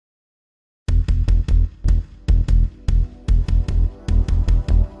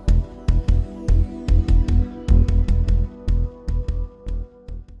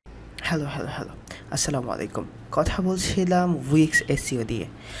Hello. আসসালামু আলাইকুম। কথা বলছিলাম উইক্স এসইও দিয়ে।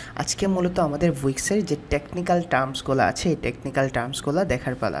 আজকে মূলত আমাদের উইক্সের যে টেকনিক্যাল টার্মসগুলো আছে, এই টেকনিক্যাল টার্মসগুলো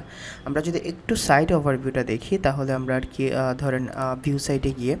দেখার পালা। আমরা যদি একটু সাইট ওভারভিউটা দেখি তাহলে আমরা আর কি ধরেন ভিউ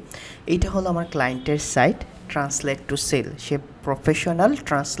সাইটে গিয়ে এইটা হলো আমার ক্লায়েন্টের site translate to sell. Say professional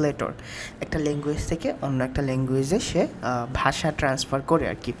translator, একটা ল্যাঙ্গুয়েজ থেকে অন্য একটা ল্যাঙ্গুয়েজে সে ভাষা ট্রান্সফার করে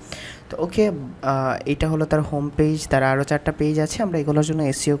আর কি। তো ওকে, এটা হলো তার হোম পেজ। তার আরও 4টা পেজ আছে, আমরা এগুলোর জন্য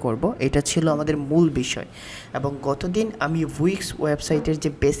এসইও করব। এটা ছিল আমাদের মূল বিষয়। এবং গতদিন আমি উইক্স ওয়েবসাইটের যে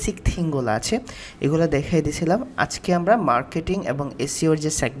বেসিক থিংগুলো আছে এগুলো দেখিয়ে দিয়েছিলাম। আজকে আমরা মার্কেটিং এবং এসইওর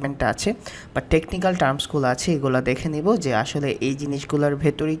যে সেগমেন্টটা আছে বা টেকনিক্যাল টার্মসগুলো আছে এগুলো দেখে নেব যে আসলে এই জিনিসগুলোর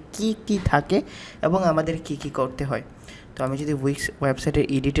ভেতরে কি কি থাকে এবং আমাদের কি কি করতে হয়। তো আমি যদি উইক্স ওয়েবসাইটের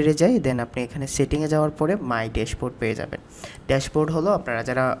এডিটরে যাই, দেন আপনি এখানে সেটিংয়ে যাওয়ার পরে মাই ড্যাশবোর্ড পেয়ে যাবেন। ড্যাশবোর্ড হলো আপনারা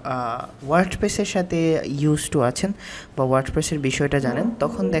যারা ওয়ার্ডপ্রেসের সাথে ইউজ টু আছেন বা ওয়ার্ডপ্রেসের বিষয়টা জানেন,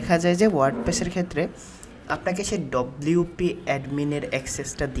 তখন দেখা যায় যে ওয়ার্ডপ্রেসের ক্ষেত্রে আপনাকে সে ডব্লিউপি অ্যাডমিনের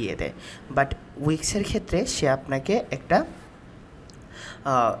অ্যাক্সেসটা দিয়ে দেয়, বাট উইক্সের ক্ষেত্রে সে আপনাকে একটা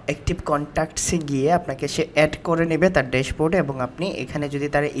অ্যাক্টিভ কন্ট্যাক্টসে গিয়ে আপনাকে সে অ্যাড করে নেবে তার ড্যাশবোর্ডে, এবং আপনি এখানে যদি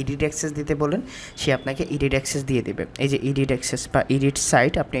তার এডিট অ্যাক্সেস দিতে বলেন সে আপনাকে এডিট অ্যাক্সেস দিয়ে দেবে। এই যে এডিট অ্যাক্সেস বা এডিট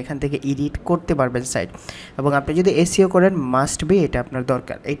সাইট, আপনি এখান থেকে এডিট করতে পারবেন সাইট। এবং আপনি যদি এসইও করেন মাস্ট বি এটা আপনার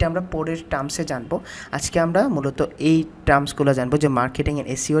দরকার। এইটা আমরা পরের টার্মসে জানবো। আজকে আমরা মূলত এই টার্মসগুলো জানবো যে মার্কেটিং এন্ড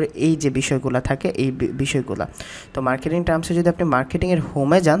এসইওর এই যে বিষয়গুলো থাকে এই বিষয়গুলো। তো মার্কেটিং টার্মসে যদি আপনি মার্কেটিংয়ের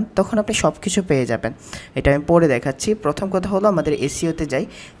হোমে যান তখন আপনি সব কিছু পেয়ে যাবেন। এটা আমি পরে দেখাচ্ছি। প্রথম কথা হলো আমাদের এসইওতে যাই,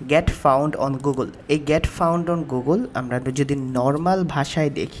 গেট ফাউন্ড অন গুগল। এই গেট ফাউন্ড অন গুগল আমরা যদি নর্মাল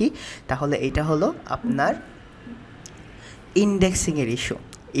ভাষায় দেখি তাহলে এটা হলো আপনার ইন্ডেক্সিংয়ের ইস্যু।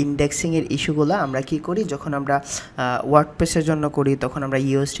 ইন্ডেক্সিংয়ের ইস্যুগুলো আমরা কি করি, যখন আমরা ওয়ার্ডপ্রেসের জন্য করি তখন আমরা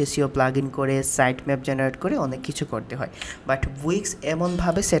ইউএস এসইও প্লাগ ইন করে সাইট ম্যাপ জেনারেট করে অনেক কিছু করতে হয়। বাট উইক্স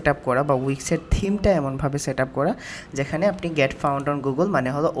এমনভাবে সেট আপ করা বা উইক্সের থিমটা এমনভাবে সেট আপ করা যেখানে আপনি গেট ফাউন্ড অন গুগল মানে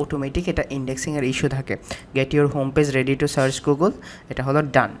হলো অটোমেটিক এটা ইন্ডেক্সিংয়ের ইস্যু থাকে। Get your home page ready to search Google, এটা হলো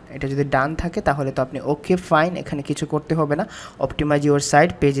ডান। এটা যদি ডান থাকে তাহলে তো আপনি ওকে ফাইন, এখানে কিছু করতে হবে না। Optimise your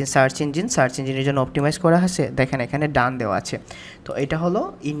site page in search ইঞ্জিনের জন্য অপটিমাইজ করা আছে, দেখেন এখানে ডান দেওয়া আছে। তো এটা হলো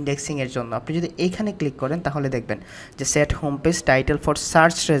ইন্ডেক্সিংয়ের জন্য। আপনি যদি এইখানে ক্লিক করেন তাহলে দেখবেন যে set home page title for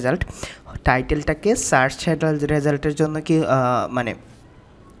search result. টাইটেলটাকে search রেজাল্টের জন্য কি মানে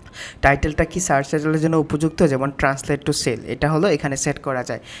টাইটেলটা কি সার্চ রেজাল্টের জন্য উপযুক্ত, যেমন ট্রান্সলেট টু সেল, এটা হলো এখানে সেট করা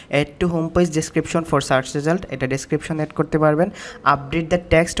যায়। Add to home page description for search result, এটা ডেসক্রিপশন অ্যাড করতে পারবেন। Update the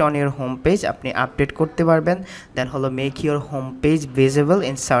text on your home page, আপনি আপডেট করতে পারবেন। দেন হলো make your home page visible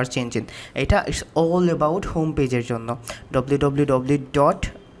in search engine, এটা ইটস অল অ্যাবাউট হোম পেজের জন্য।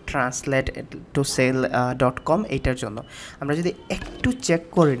 www.translate2sell.com এইটার জন্য। আমরা যদি একটু চেক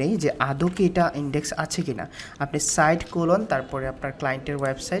করে নিই যে আদৌ কি এটা ইন্ডেক্স আছে কি না, আপনি সাইট কোলন তারপরে আপনার ক্লায়েন্টের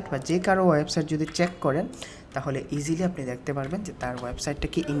ওয়েবসাইট বা যে কারো ওয়েবসাইট যদি চেক করেন তাহলে ইজিলি আপনি দেখতে পারবেন যে তার ওয়েবসাইটটা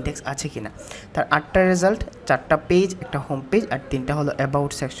কি ইন্ডেক্স আছে কি না। তার 8টা রেজাল্ট, 4টা পেজ, একটা হোম পেজ আর 3টা হলো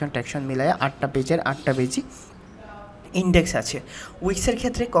অ্যাবাউট সেকশন টেকশন মিলাইয়া 8টা পেজের 8টা পেজই ইন্ডেক্স আছে। উইক্সের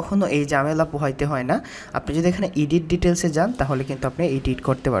ক্ষেত্রে কখনো এই ঝামেলা পোহাইতে হয় না। আপনি যদি এখানে এডিট ডিটেলসে যান তাহলে কিন্তু আপনি এডিট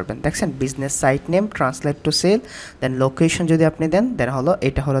করতে পারবেন। দেখছেন business site name translate to sell, then location যদি আপনি দেন, দেন হলো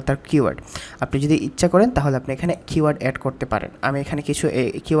এটা হলো তার কিওয়ার্ড। আপনি যদি ইচ্ছা করেন তাহলে আপনি এখানে কিওয়ার্ড অ্যাড করতে পারেন। আমি এখানে কিছু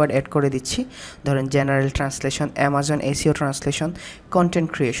কিওয়ার্ড অ্যাড করে দিচ্ছি। ধরেন general translation, Amazon SEO translation, content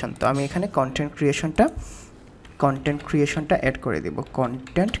creation. তো আমি এখানে কন্টেন্ট ক্রিয়েশনটা অ্যাড করে দেব।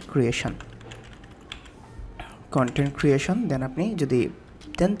 কন্টেন্ট ক্রিয়েশন দেন আপনি যদি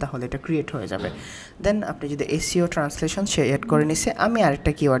দেন তাহলে এটা ক্রিয়েট হয়ে যাবে। দেন আপনি যদি এসইও ট্রান্সলেশন সে অ্যাড করে নিছে, আমি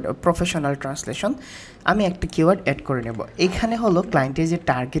আরেকটা কিওয়ার্ড প্রফেশনাল ট্রান্সলেশন আমি একটা কিওয়ার্ড অ্যাড করে নেব। এখানে হলো ক্লায়েন্টের যে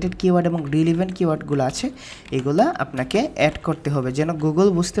টার্গেটেড কিওয়ার্ড এবং রিলিভেন্ট কিওয়ার্ডগুলো আছে এগুলা আপনাকে অ্যাড করতে হবে যেন গুগল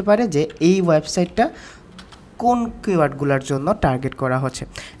বুঝতে পারে যে এই ওয়েবসাইটটা কোন কিওয়ার্ডগুলোর জন্য টার্গেট করা হচ্ছে।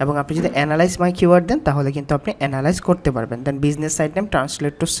 এবং আপনি যদি অ্যানালাইজ মাই কিওয়ার্ড দেন তাহলে কিন্তু আপনি অ্যানালাইজ করতে পারবেন। দেন business site name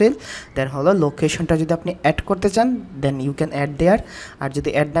translate to sell, দেন হলো লোকেশনটা যদি আপনি অ্যাড করতে চান দেন ইউ ক্যান অ্যাড দেয়ার, আর যদি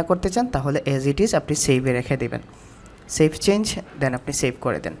অ্যাড না করতে চান তাহলে অ্যাজ ইট ইজ আপনি সেভে রেখে দেবেন। সেভ চেঞ্জ, দেন আপনি সেভ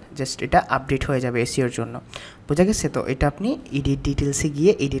করে দেন, জাস্ট এটা আপডেট হয়ে যাবে এসইওর জন্য। বোঝা গেছে? তো এটা আপনি এডিট ডিটেলসে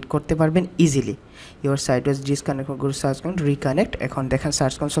গিয়ে এডিট করতে পারবেন easily. Your site was disconnect Google search console reconnect, এখন দেখেন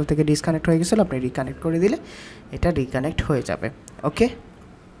সার্চ কনসোল থেকে ডিসকানেক্ট হয়ে গেছিলো, আপনি রিকানেক্ট করে দিলে এটা রিকানেক্ট হয়ে যাবে। ওকে,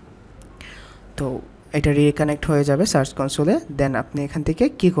 তো এটা রিকানেক্ট হয়ে যাবে সার্চ কনসোলে। দেন আপনি এখান থেকে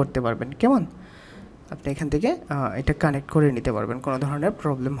কি করতে পারবেন, কেমন আপনি এখান থেকে এটা কানেক্ট করে নিতে পারবেন, কোনো ধরনের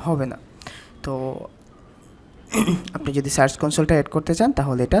প্রবলেম হবে না। তো আপনি যদি সার্চ কনসোলটা অ্যাড করতে চান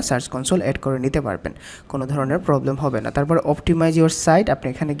তাহলে এটা সার্চ কনসোল অ্যাড করে নিতে পারবেন, কোনো ধরনের প্রবলেম হবে না। তারপর অপটিমাইজ ইউর সাইট, আপনি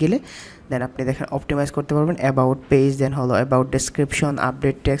এখানে গেলে দেন আপনি দেখেন অপটিমাইজ করতে পারবেন অ্যাবাউট পেজ, দেন হলো about description,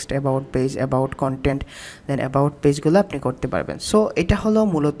 update text, about page, about content, then about পেজগুলো আপনি করতে পারবেন। সো এটা হলো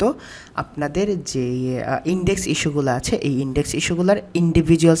মূলত আপনাদের যে ইন্ডেক্স ইস্যুগুলো আছে এই ইন্ডেক্স ইস্যুগুলোর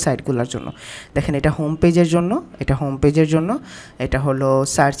ইন্ডিভিজুয়াল সাইটগুলোর জন্য। দেখেন এটা হোম পেজের জন্য, এটা হোম পেজের জন্য, এটা হলো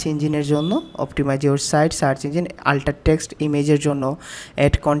সার্চ ইঞ্জিনের জন্য, optimise your site search engine, alter text ইমেজের জন্য,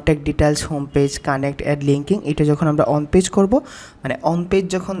 add contact details, home page, connect, add linking. এটা যখন আমরা অন পেজ করব, মানে অন পেজ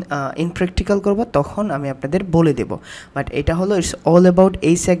যখন ইনপ্র্যাকটিক্যাল করব তখন আমি আপনাদের বলে দেব। বাট এটা হলো ইটস অল অ্যাবাউট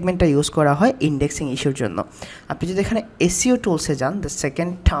এই সেগমেন্টটা ইউজ করা হয় ইন্ডেক্সিং ইস্যুর জন্য। আপনি যদি এখানে এসইও টুলসে যান, দ্য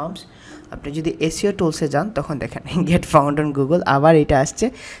সেকেন্ড টার্মস, আপনি যদি এসইও টুলসে যান তখন দেখেন গেট ফাউন্ড অন গুগল, আবার এটা আসছে।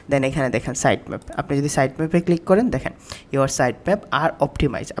 দেন এখানে দেখেন সাইট ম্যাপ, আপনি যদি সাইট ম্যাপে ক্লিক করেন দেখেন your site map R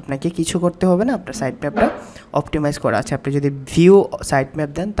optimise, আপনাকে কিছু করতে হবে না, আপনার সাইট ম্যাপটা অপটিমাইজ করা আছে। আপনি যদি ভিউ সাইট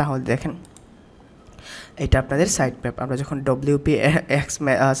ম্যাপ দেন তাহলে দেখেন এটা আপনাদের সাইট ম্যাপ। আমরা যখন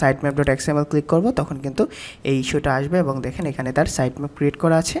sitemap.xml ক্লিক করব তখন কিন্তু এই ইস্যুটা আসবে এবং দেখেন এখানে তার সাইট ম্যাপ ক্রিয়েট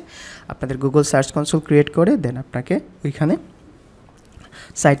করা আছে। আপনাদের গুগল সার্চ কনসোল ক্রিয়েট করে দেন আপনাকে ওইখানে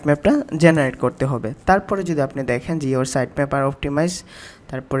সাইট ম্যাপটা জেনারেট করতে হবে। তারপরে যদি আপনি দেখেন যে your site map R optimise,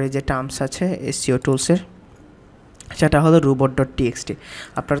 তারপরে যে টার্মস আছে এসইও টুলসের সেটা হলো robot.txt।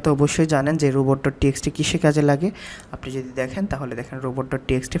 আপনারা তো অবশ্যই জানেন যে robot.txt কিসে কাজে লাগে। আপনি যদি দেখেন তাহলে দেখেন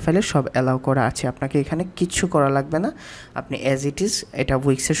robot.txt ফাইলে সব অ্যালাউ করা আছে, আপনাকে এখানে কিচ্ছু করা লাগবে না, আপনি অ্যাজ ইট ইজ এটা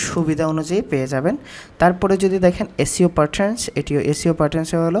উইক্সের সুবিধা অনুযায়ী পেয়ে যাবেন। তারপরে যদি দেখেন এসইও প্যাটার্নস, এটিও এসইও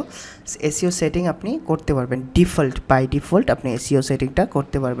প্যাটার্নসে হলো এসইও সেটিং আপনি করতে পারবেন ডিফল্ট, বাই ডিফল্ট আপনি এসইও সেটিংটা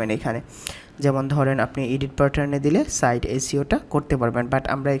করতে পারবেন এখানে। যেমন ধরেন আপনি এডিট প্যাটার্নে দিলে সাইট এসইওটা করতে পারবেন, বাট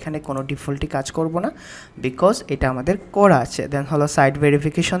আমরা এখানে কোনো ডিফল্টই কাজ করব না বিকজ এটা আমাদের করা আছে। দেন হলো সাইট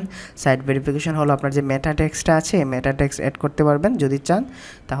ভেরিফিকেশন, সাইট ভেরিফিকেশন হলো আপনার যে মেটা টেক্সটটা আছে এই মেটা টেক্সট অ্যাড করতে পারবেন যদি চান।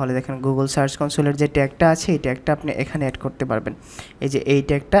 তাহলে দেখেন গুগল সার্চ কনসোলের যে ট্যাগটা আছে এই ট্যাগটা আপনি এখানে অ্যাড করতে পারবেন, এই যে এই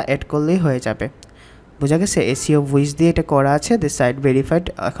ট্যাগটা অ্যাড করলেই হয়ে যাবে। বোঝা গেছে, এসইও ভয়েস দিয়ে এটা করা আছে, দ্য সাইট ভেরিফাইড।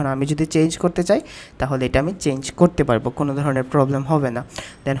 এখন আমি যদি চেঞ্জ করতে চাই তাহলে এটা আমি চেঞ্জ করতে পারবো, কোনো ধরনের প্রবলেম হবে না।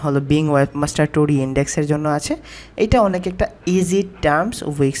 দেন হলো বিং ওয়েবমাস্টার টু ইন্ডেক্সের জন্য আছে, এটা অনেক একটা ইজি টার্মস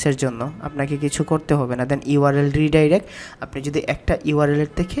উইক্সের জন্য, আপনাকে কিছু করতে হবে না। দেন ইউআরএল রিডাইরেক্ট, আপনি যদি একটা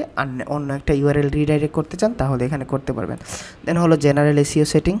ইউআরএলের থেকে অন্য একটা ইউআরএল রিডাইরেক্ট করতে চান তাহলে এখানে করতে পারবেন। দেন হলো জেনারেল এসইও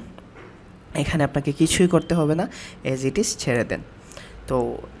সেটিং, এখানে আপনাকে কিছুই করতে হবে না, এজ ইট ইজ ছেড়ে দেন। তো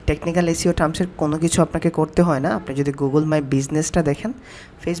টেকনিক্যাল এসইও টার্মসের কোনো কিছু আপনাকে করতে হয় না। আপনি যদি গুগল মাই বিজনেসটা দেখেন,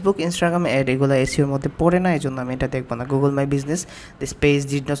 ফেসবুক ইনস্টাগ্রাম অ্যাড এগুলো এসইওর মধ্যে পড়ে না, এই জন্য আমি এটা দেখবো না। Google my business this page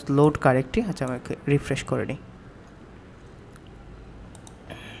did not load correctly, আচ্ছা আমাকে রিফ্রেশ করে নিই।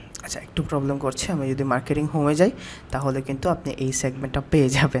 আচ্ছা একটু প্রবলেম করছে, আমি যদি মার্কেটিং হোমে যাই তাহলে কিন্তু আপনি এই সেগমেন্টটা পেয়ে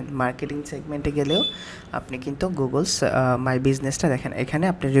যাবেন। মার্কেটিং সেগমেন্টে গেলেও আপনি কিন্তু গুগল মাই বিজনেসটা দেখেন, এখানে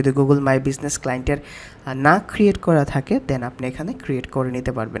আপনি যদি গুগল মাই বিজনেস ক্লায়েন্টের না ক্রিয়েট করা থাকে দেন আপনি এখানে ক্রিয়েট করে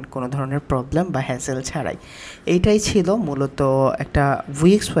নিতে পারবেন কোনো ধরনের প্রবলেম বা হ্যাসেল ছাড়াই। এইটাই ছিল মূলত একটা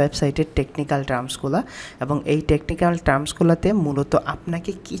উইক্স ওয়েবসাইটের টেকনিক্যাল টার্মসগুলো, এবং এই টেকনিক্যাল টার্মসগুলোতে মূলত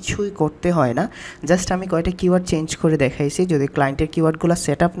আপনাকে কিছুই করতে হয় না, জাস্ট আমি কয়টা কিওয়ার্ড চেঞ্জ করে দেখাইছি। যদি ক্লায়েন্টের কিওয়ার্ডগুলো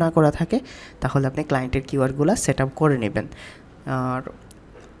সেট আপ না করা থাকে তাহলে আপনি ক্লায়েন্টের কিওয়ার্ডগুলো সেট আপ করে নেবেন, আর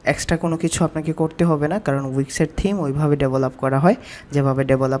এক্সট্রা কোনো কিছু আপনাকে করতে হবে না, কারণ উইক্সের থিম ওইভাবে ডেভেলপ করা হয় যেভাবে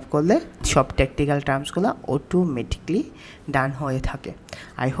ডেভেলপ করলে সব টেকনিক্যাল টার্মসগুলো অটোমেটিকলি ডান হয়ে থাকে।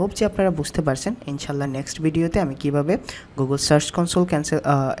 আই হোপ যে আপনারা বুঝতে পারছেন। ইনশাল্লাহ নেক্সট ভিডিওতে আমি কিভাবে গুগল সার্চ কনসোল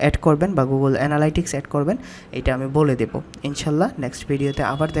অ্যাড করবেন বা গুগল অ্যানালাইটিক্স অ্যাড করবেন এটা আমি বলে দেব। ইনশাল্লাহ নেক্সট ভিডিওতে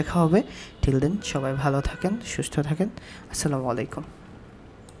আবার দেখা হবে। টিল দেন সবাই ভালো থাকেন, সুস্থ থাকেন। আসসালামু আলাইকুম।